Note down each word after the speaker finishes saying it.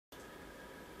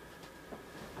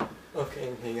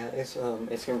Okay, hey guys,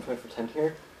 it's Gameplay for 10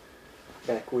 here,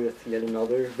 back with yet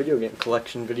another video game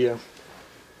collection video.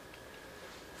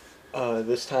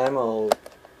 This time I'll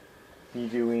be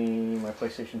doing my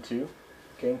PlayStation 2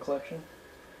 game collection,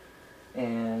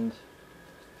 and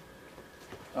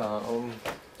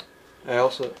I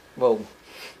also,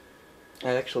 I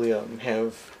actually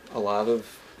have a lot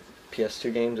of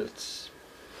PS2 games. It's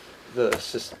the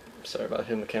system, sorry about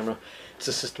hitting the camera, it's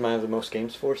the system I have the most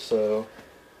games for, so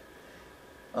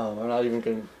I'm not even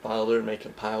going to bother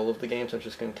making a pile of the games. I'm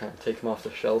just going to kind of take them off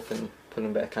the shelf and put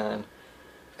them back on,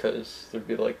 because there'd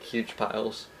be like huge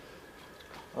piles.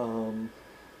 So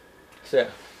yeah,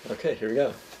 okay, here we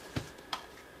go.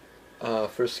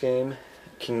 First game,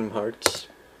 Kingdom Hearts.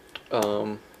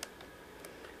 Yeah,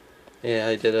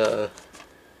 I did a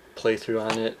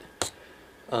playthrough on it.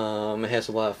 It has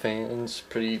a lot of fans,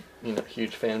 pretty,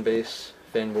 huge fan base,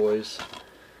 fanboys.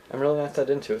 I'm really not that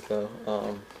into it though.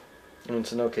 I mean,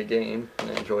 it's an okay game, and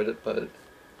I enjoyed it, but I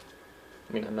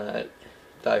mean, I'm not a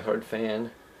die-hard fan.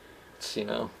 It's,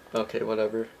 okay,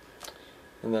 whatever.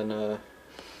 And then,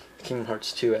 Kingdom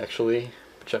Hearts 2, actually,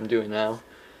 which I'm doing now.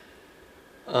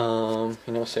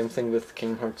 Same thing with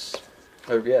Kingdom Hearts,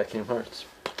 Kingdom Hearts.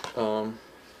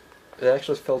 It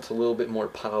actually felt a little bit more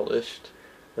polished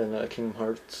than, Kingdom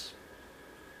Hearts.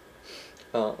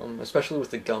 Especially with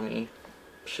the gummy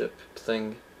ship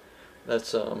thing.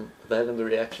 That's, that and the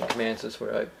reaction commands is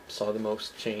where I saw the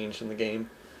most change in the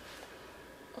game.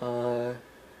 I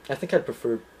think I'd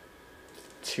prefer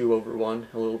 2 over 1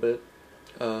 a little bit.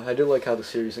 I do like how the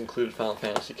series included Final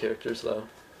Fantasy characters though.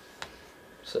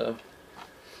 So,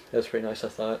 that's pretty nice, I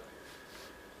thought.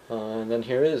 And then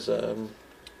here is,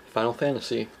 Final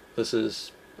Fantasy. This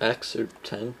is X or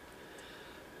 10.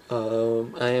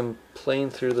 I am playing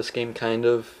through this game kind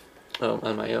of,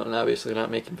 on my own, obviously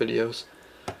not making videos.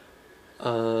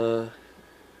 I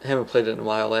haven't played it in a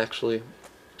while, actually.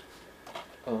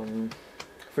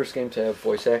 First game to have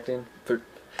voice acting,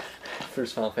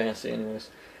 first Final Fantasy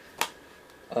anyways.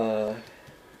 There's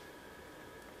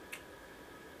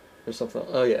something,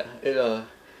 oh yeah, it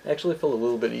actually felt a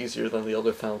little bit easier than the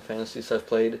other Final Fantasies I've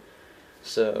played,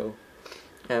 so,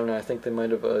 I don't know, I think they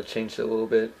might have changed it a little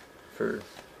bit for,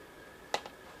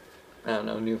 I don't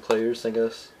know, new players, I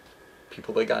guess.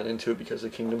 People that got into it because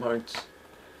of Kingdom Hearts.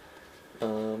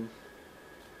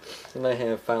 And I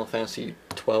have Final Fantasy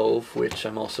 12, which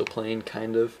I'm also playing,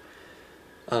 kind of.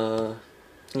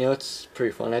 It's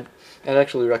pretty fun. I'd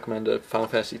actually recommend Final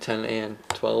Fantasy 10 and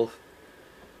 12.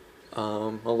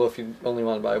 Although if you only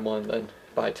want to buy one, then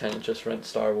buy 10 and just rent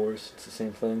Star Wars. It's the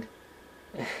same thing.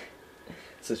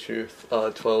 It's the truth.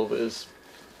 12 is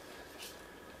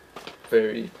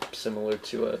very similar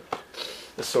to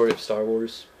the story of Star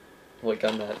Wars. Like,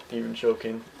 I'm not even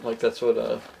joking. Like, that's what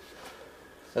I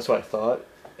thought.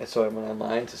 And so I went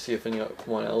online to see if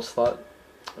anyone else thought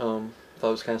it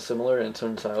was kind of similar, and it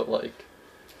turns out, like,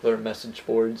 there are message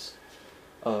boards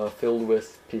filled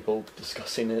with people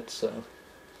discussing it, so,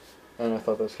 and I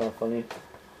thought that was kind of funny.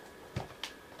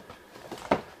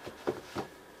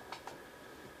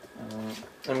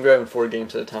 I'm grabbing 4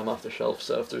 games at a time off the shelf,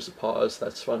 so if there's a pause,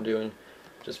 that's what I'm doing,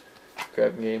 just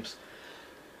grabbing games.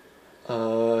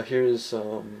 Here's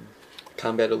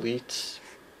Combat Elite,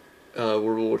 World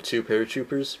War II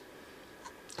Paratroopers.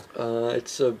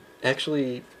 It's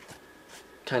actually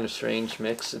kind of strange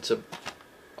mix. It's a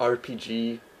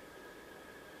RPG,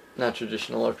 not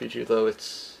traditional RPG though,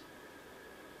 it's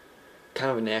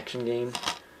kind of an action game.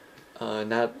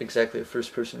 Not exactly a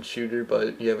first-person shooter,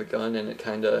 but you have a gun and it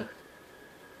kind of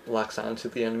locks onto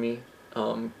the enemy,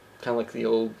 kind of like the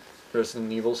old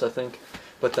Resident Evils, I think.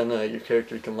 But then your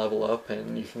character can level up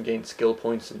and you can gain skill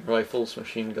points in rifles,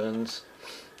 machine guns,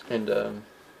 and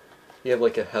you have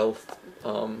like a health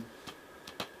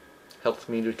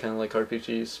meter, kind of like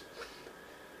RPGs.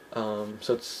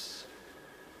 So it's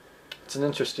an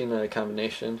interesting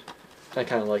combination. I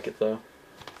kind of like it though.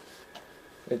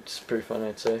 It's pretty fun,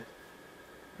 I'd say.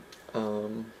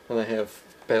 And I have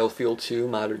Battlefield 2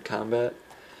 Modern Combat.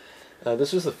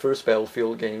 This was the first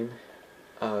Battlefield game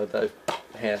that I've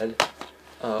had.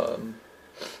 I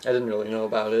didn't really know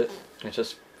about it. I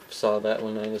just saw that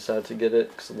when I decided to get it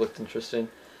because it looked interesting.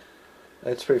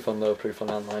 It's pretty fun though, pretty fun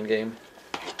online game.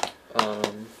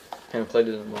 Haven't played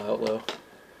it in a while though.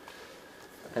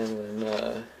 And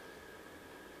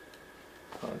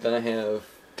then I have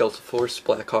Delta Force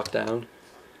Black Hawk Down.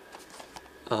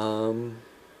 I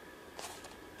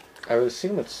would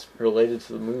assume it's related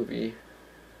to the movie.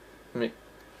 I mean, it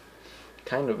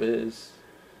kind of is,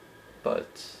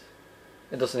 but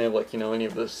it doesn't have, like, any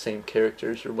of the same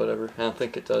characters or whatever. I don't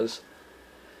think it does.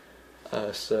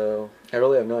 So I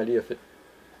really have no idea if it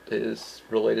is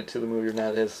related to the movie or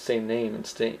not. It has the same name and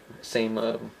same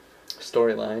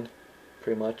storyline,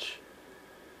 pretty much.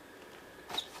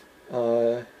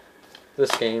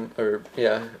 This game, or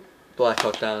yeah, Black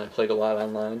Hawk Down, I played a lot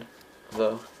online,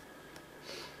 though.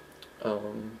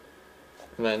 And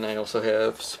then I also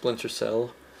have Splinter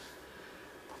Cell.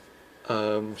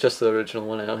 Just the original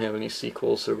one. I don't have any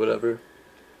sequels or whatever.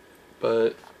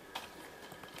 But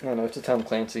I don't know, it's a Tom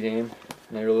Clancy game,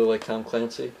 and I really like Tom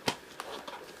Clancy.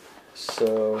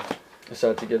 So I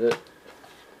decided to get it.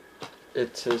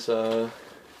 It is I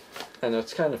know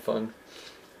it's kind of fun.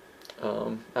 I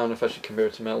don't know if I should compare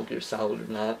it to Metal Gear Solid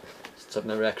or not, since I've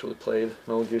never actually played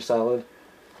Metal Gear Solid.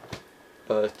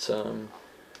 But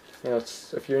you know,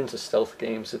 it's, if you're into stealth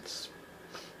games, it's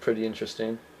pretty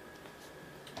interesting.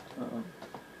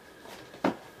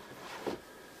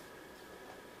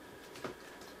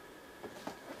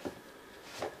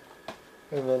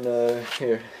 And then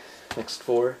here, next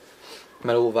 4,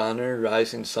 Medal of Honor,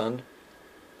 Rising Sun.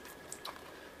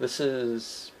 This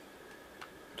is,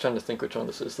 I'm trying to think which one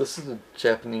this is. This is a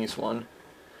Japanese one.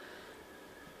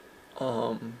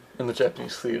 In the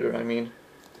Japanese theater, I mean.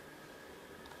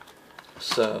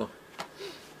 So,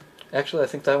 actually I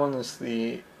think that one is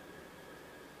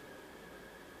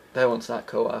that one's not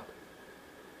co-op.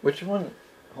 Which one?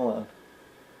 Hold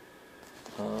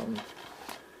on.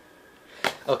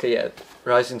 Okay, yeah,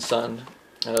 Rising Sun.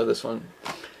 This one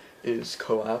is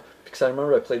co-op, because I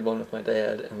remember I played one with my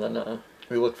dad, and then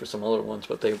we looked for some other ones,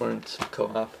 but they weren't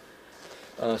co-op.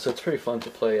 So it's pretty fun to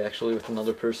play actually with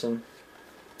another person.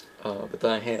 But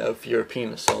then I have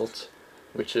European Assault,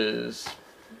 which is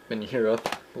in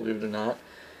Europe, believe it or not.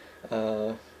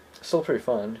 Still pretty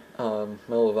fun.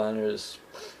 Medal of Honor is,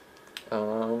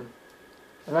 I'm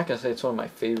not gonna say it's one of my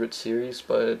favorite series,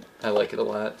 but I like it a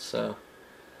lot, so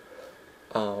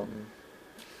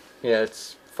yeah,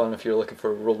 it's fun if you're looking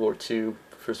for a World War II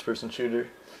first-person shooter.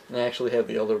 And I actually have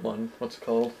the other one, what's it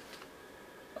called?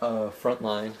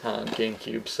 Frontline on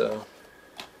GameCube, so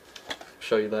I'll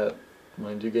show you that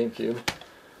when I do GameCube.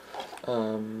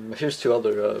 Here's 2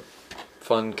 other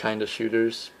fun kind of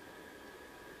shooters.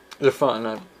 They're fun.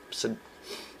 I don't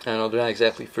know, they're not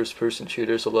exactly first-person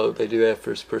shooters, although they do have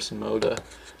first-person mode.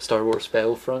 Star Wars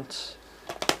Battlefront,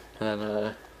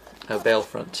 and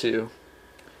Battlefront 2.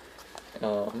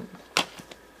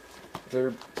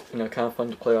 They're, you know, kind of fun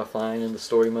to play offline in the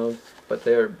story mode, but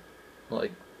they're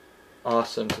like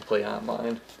awesome to play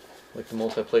online. Like the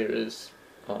multiplayer is,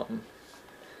 I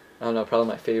don't know, probably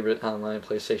my favorite online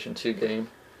PlayStation 2 game.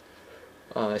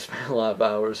 I spent a lot of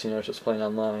hours, you know, just playing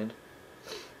online.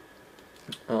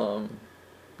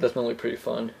 Definitely pretty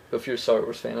fun. But if you're a Star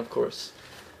Wars fan, of course,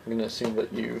 I'm gonna assume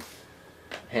that you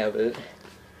have it.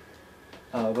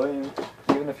 But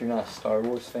even if you're not a Star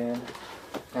Wars fan,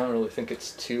 I don't really think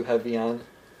it's too heavy on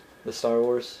the Star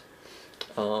Wars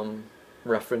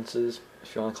references,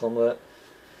 if you want to call them that.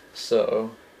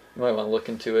 So you might want to look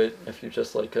into it if you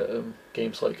just like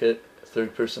games like it,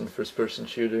 third-person, first-person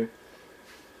shooter.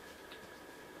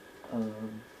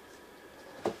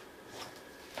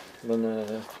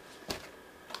 Then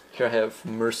here I have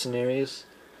Mercenaries,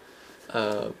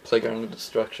 Playground of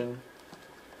Destruction,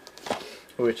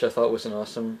 which I thought was an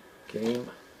awesome game.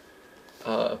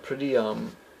 Pretty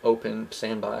open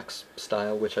sandbox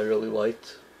style, which I really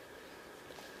liked.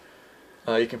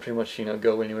 You can pretty much, you know,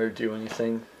 go anywhere, do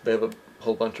anything. They have a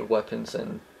whole bunch of weapons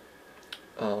and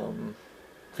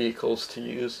vehicles to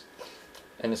use,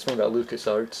 and it's made by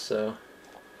LucasArts, so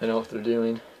they know what they're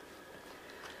doing.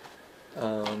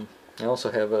 I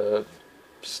also have a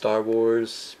Star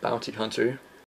Wars Bounty Hunter,